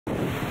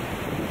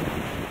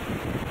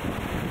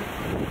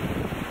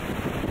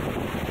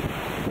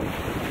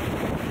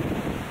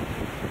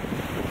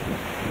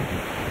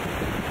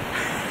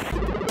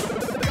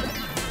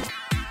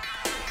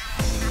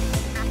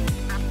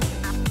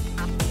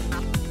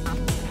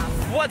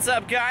What's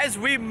up, guys?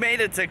 We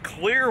made it to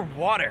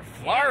Clearwater,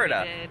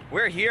 Florida. Yeah,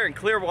 We're here in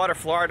Clearwater,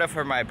 Florida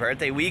for my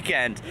birthday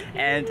weekend,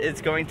 and it's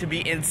going to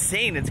be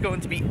insane. It's going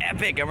to be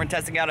epic, and we're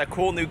testing out a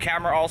cool new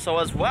camera also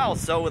as well.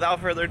 So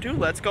without further ado,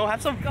 let's go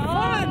have some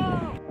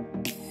fun.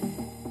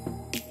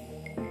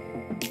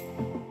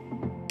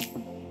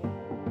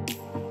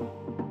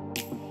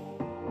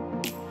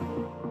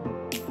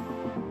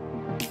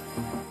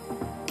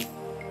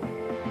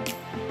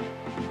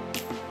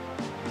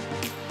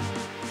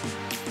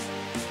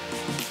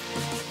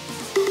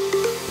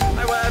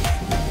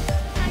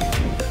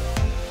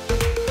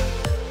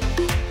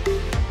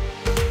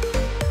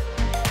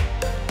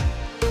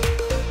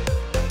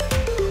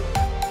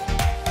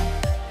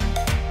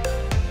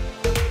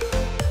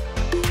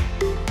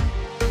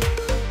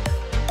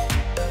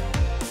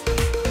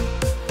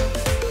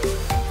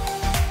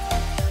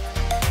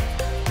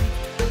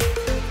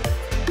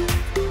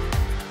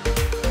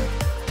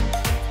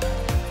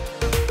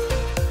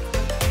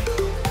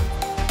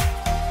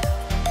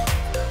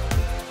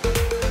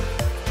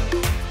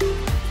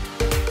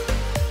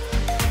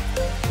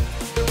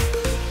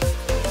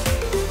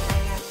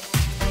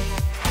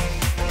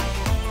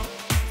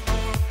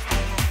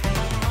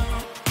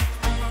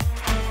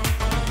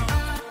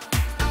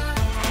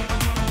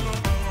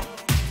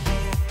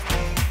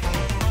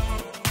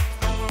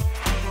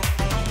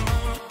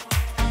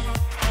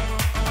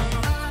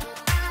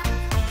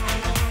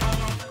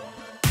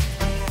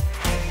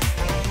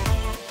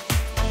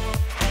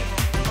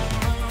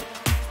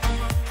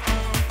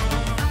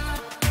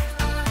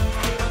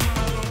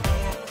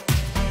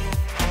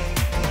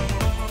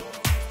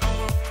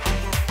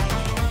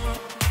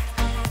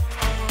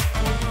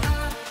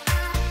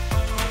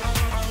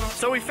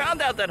 So we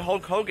found out that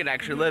Hulk Hogan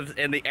actually lives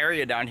in the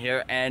area down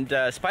here, and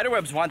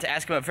Spiderwebs want to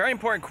ask him a very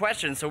important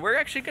question, so we're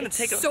actually going to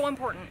take so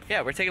important.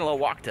 Yeah, we're taking a little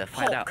walk to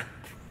find out.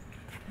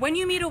 When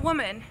you meet a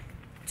woman,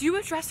 do you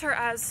address her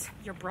as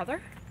your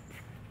brother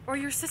or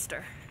your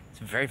sister?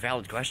 It's a very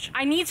valid question.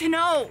 I need to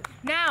know,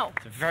 now.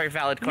 It's a very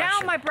valid question.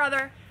 Now, my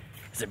brother.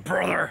 Is it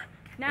brother?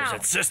 Now. Or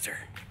is it sister?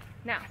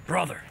 Now.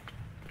 Brother.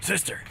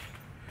 Sister.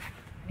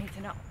 I need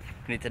to know.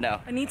 I need to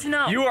know. I need to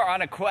know. You are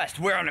on a quest.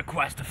 We're on a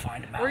quest to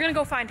find him out. We're gonna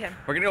go find him.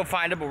 We're gonna go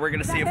find him, but we're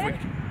gonna see if we... Is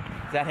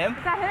that him?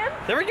 Is that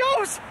him? There he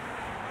goes!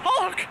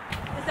 Hulk!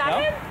 Is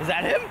that him? Is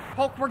that him?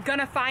 Hulk, we're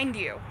gonna find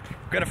you.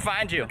 We're gonna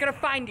find you. We're gonna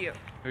find you.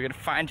 We're gonna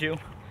find you.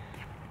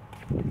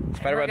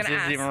 Spiderwebs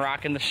isn't even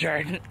rocking the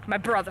shirt. My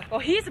brother. Well,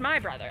 he's my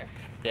brother.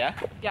 Yeah?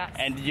 Yes.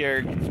 And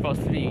you're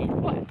supposed to be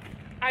what?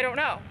 I don't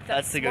know.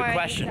 That's the good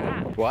question.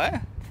 What?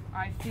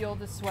 I feel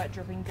the sweat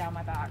dripping down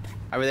my back.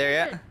 Are we there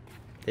yet?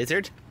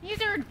 Lizard?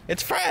 Lizard!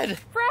 It's Fred!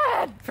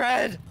 Fred!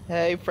 Fred!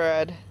 Hey,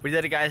 Fred. We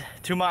did it, guys.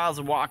 2 miles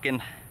of walking.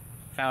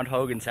 Found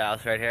Hogan's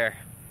house right here.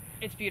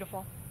 It's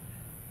beautiful.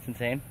 It's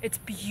insane. It's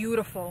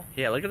beautiful.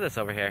 Yeah, look at this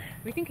over here.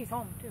 We think he's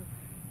home, too.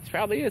 He's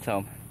probably is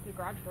home. The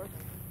garage door's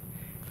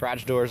open.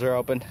 Garage doors are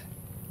open.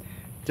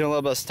 Doing a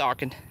little bit of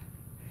stalking.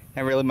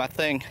 Not really my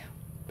thing.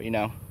 But you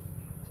know,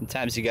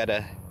 sometimes you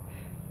gotta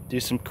do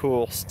some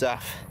cool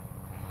stuff.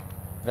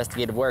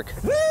 Investigative work.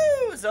 Woo!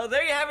 So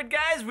there you have it,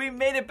 guys. We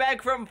made it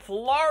back from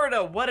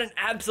Florida. What an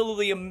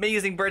absolutely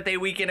amazing birthday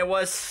weekend it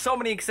was. So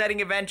many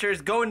exciting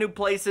adventures, going new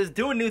places,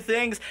 doing new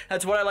things.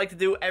 That's what I like to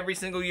do every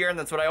single year, and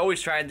that's what I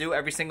always try and do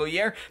every single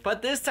year.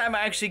 But this time I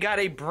actually got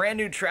a brand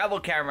new travel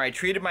camera. I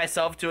treated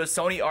myself to a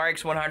Sony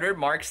RX100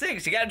 Mark VI.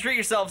 You gotta treat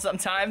yourself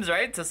sometimes,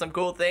 right? To some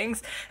cool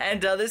things.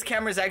 And this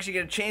camera is actually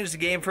gonna change the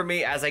game for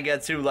me as I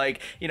get to, like,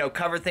 you know,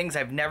 cover things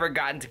I've never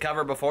gotten to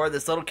cover before.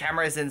 This little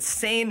camera is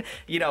insane.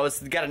 You know,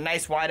 it's got a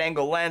nice wide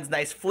angle lens,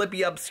 nice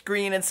flippy up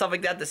screen and stuff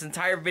like that. This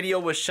entire video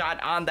was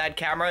shot on that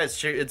camera. It's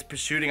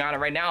shooting on it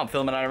right now. I'm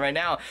filming on it right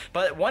now.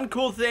 But one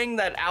cool thing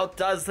that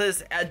outdoes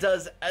this,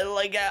 outdoes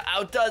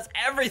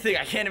everything.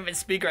 I can't even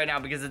speak right now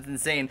because it's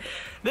insane.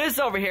 This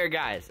over here,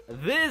 guys.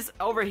 This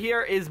over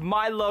here is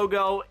my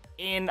logo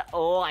in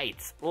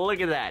lights.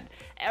 Look at that.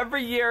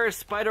 Every year,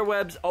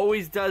 Spiderwebs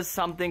always does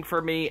something for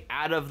me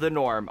out of the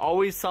norm.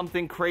 Always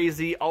something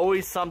crazy,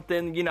 always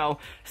something, you know,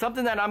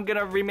 something that I'm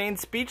gonna remain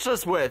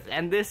speechless with.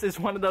 And this is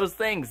one of those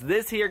things.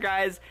 This here,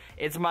 guys,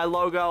 it's my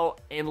logo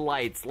in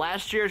lights.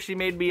 Last year, she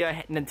made me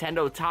a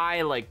Nintendo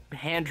tie, like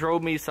hand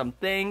drove me some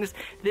things.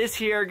 This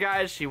here,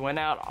 guys, she went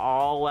out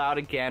all out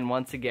again,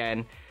 once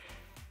again,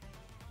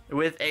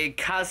 with a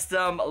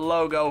custom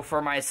logo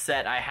for my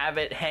set. I have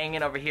it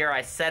hanging over here.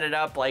 I set it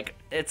up, like,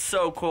 it's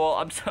so cool.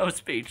 I'm so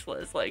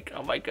speechless. Like,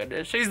 oh my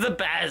goodness, she's the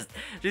best.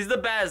 She's the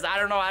best. I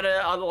don't know how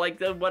to,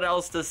 like, what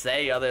else to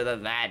say other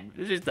than that.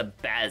 She's the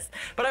best.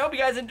 But I hope you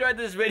guys enjoyed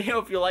this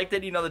video. If you liked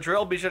it, you know the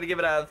drill. Be sure to give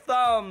it a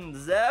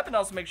thumbs up, and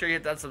also make sure you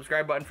hit that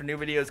subscribe button for new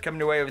videos coming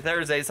your way every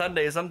Thursday,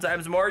 Sunday,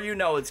 sometimes more. You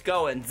know it's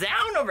going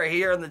down over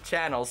here on the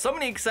channel. So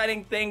many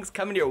exciting things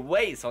coming your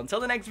way. So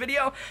until the next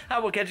video, I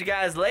will catch you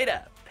guys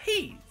later.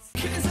 Peace.